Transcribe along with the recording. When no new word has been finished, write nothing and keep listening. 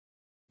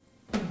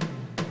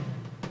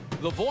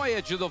The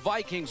voyage of the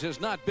Vikings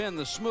has not been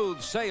the smooth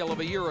sail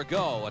of a year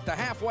ago. At the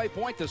halfway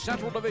point, the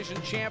Central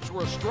Division champs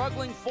were a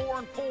struggling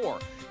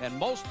 4-4, and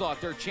most thought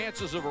their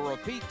chances of a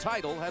repeat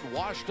title had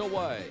washed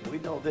away. We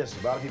know this.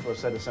 A lot of people have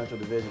said the Central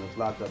Division was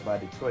locked up by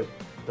Detroit.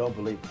 Don't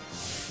believe it.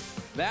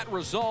 That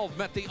resolve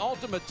met the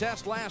ultimate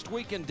test last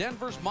week in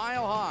Denver's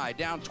Mile High.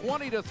 Down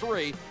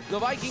 20-3, the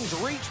Vikings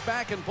reached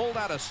back and pulled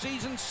out a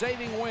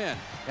season-saving win.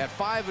 At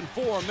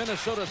 5-4,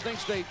 Minnesota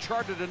thinks they've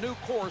charted a new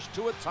course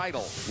to a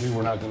title. We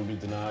were not going to be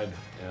denied.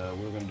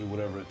 We were going to do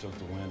whatever it took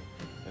to win.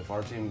 If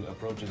our team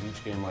approaches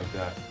each game like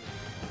that,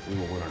 we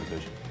will win our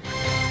division.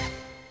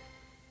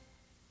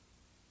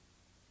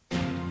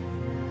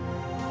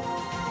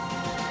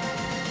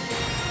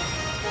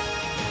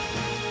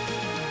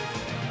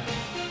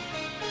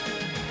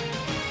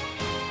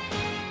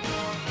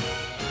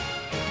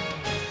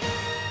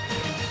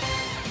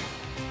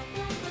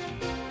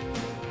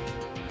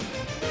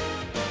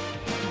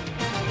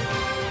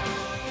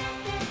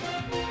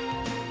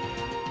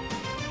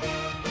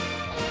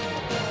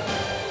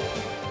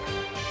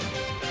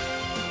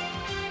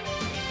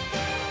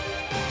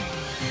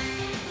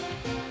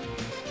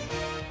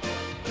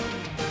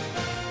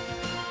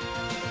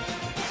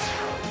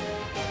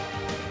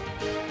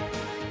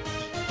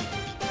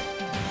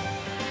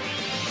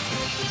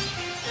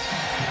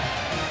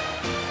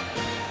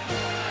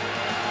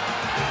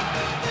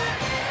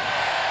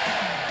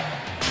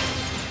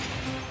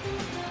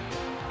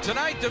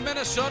 Tonight, the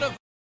Minnesota